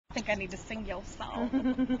I think I need to sing your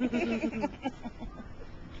song.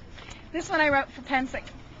 This one I wrote for Pensick,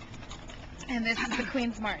 and this is the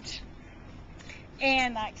Queen's March.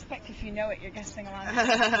 And I expect if you know it, you're going to sing along.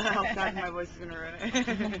 Oh God, my voice is going to ruin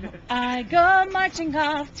it. I go marching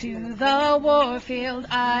off to the warfield.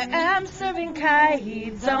 I am serving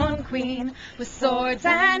Caid's own queen. With swords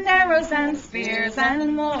and arrows and spears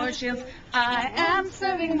and war shields, I am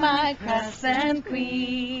serving my crescent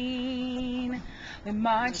queen. We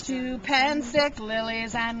march to Pensick,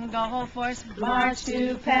 lilies and Gulf Force. March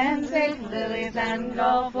to Pensick, lilies and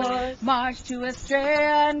Gulf Force. March to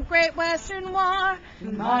Astrea and Great Western War.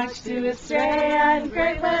 March to Astrea and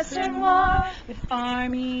Great Western War. With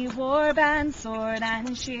army, warband, sword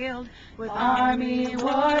and shield. With army,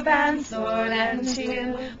 warband, sword and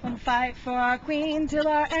shield. We'll fight for our queen till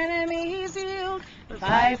our enemies yield.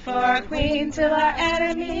 Fight for our queen till our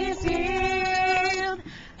enemies yield.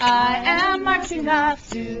 I am marching off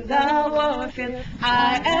to the warfield.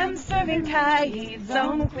 I am serving Caid's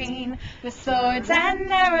own queen. With swords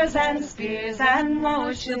and arrows and spears and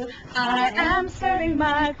war shields, I am serving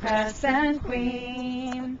my crescent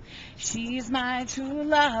queen. She's my true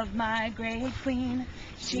love, my great queen.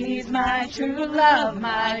 She's my true love,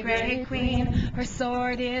 my great queen. Her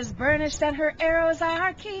sword is burnished and her arrows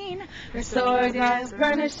are keen. Her sword is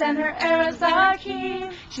burnished and her arrows are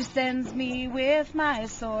keen. She sends me with my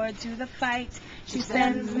sword to the fight. She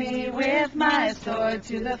sends me with my sword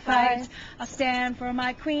to the fight. I'll stand for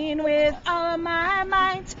my queen with all my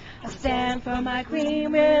might. I'll stand for my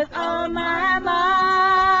queen with all my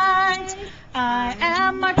might. I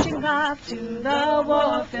am marching off to the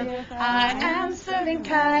warfield. I am serving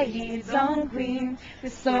Caid's own queen.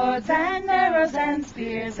 With swords and arrows and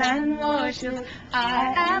spears and war shields,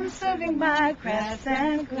 I am serving my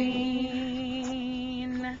crescent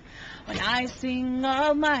queen. When I sing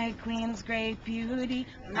of my queen's great beauty,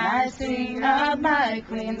 when I sing of my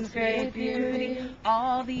queen's great beauty,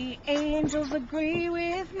 all the angels agree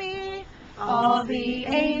with me. All the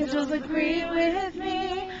angels agree with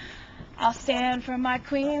me. I'll stand for my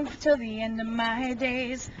queen till the end of my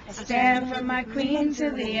days. I'll stand for my queen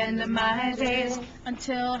till the end of my days.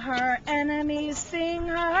 Until her enemies sing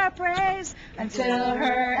her praise. Until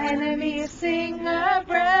her enemies sing her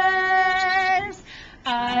praise.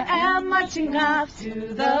 I am marching off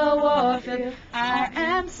to the warfield. I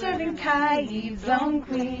am serving Caid's own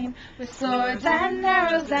queen. With swords and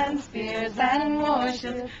arrows and spears and war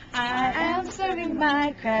shields, I am serving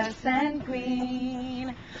my crescent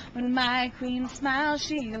queen. When my queen smiles,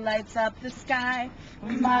 she lights up the sky.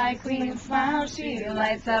 When my queen smiles, she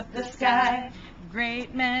lights up the sky.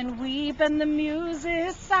 Great men weep and the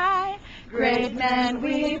muses sigh. Great men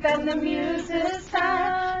weep and the muses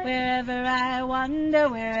sigh. Wherever I wander,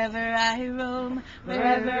 wherever I roam.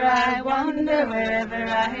 Wherever I wander, wherever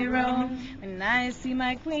I roam. When I see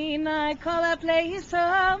my queen, I call her place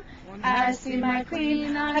home. When I see my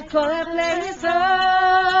queen, I call her place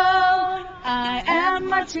home. I am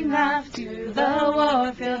marching off to the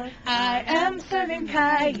warfield. I am serving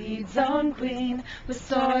Caid's own queen. With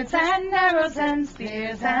swords and arrows and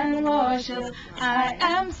spears and war shields, I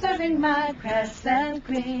am serving my crescent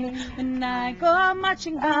queen. When I go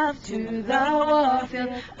marching off to the warfield,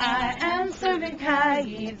 I am serving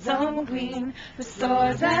Caid's own queen. With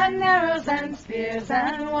swords and arrows and spears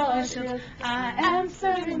and war shields, I am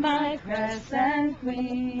serving my crescent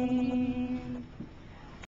queen.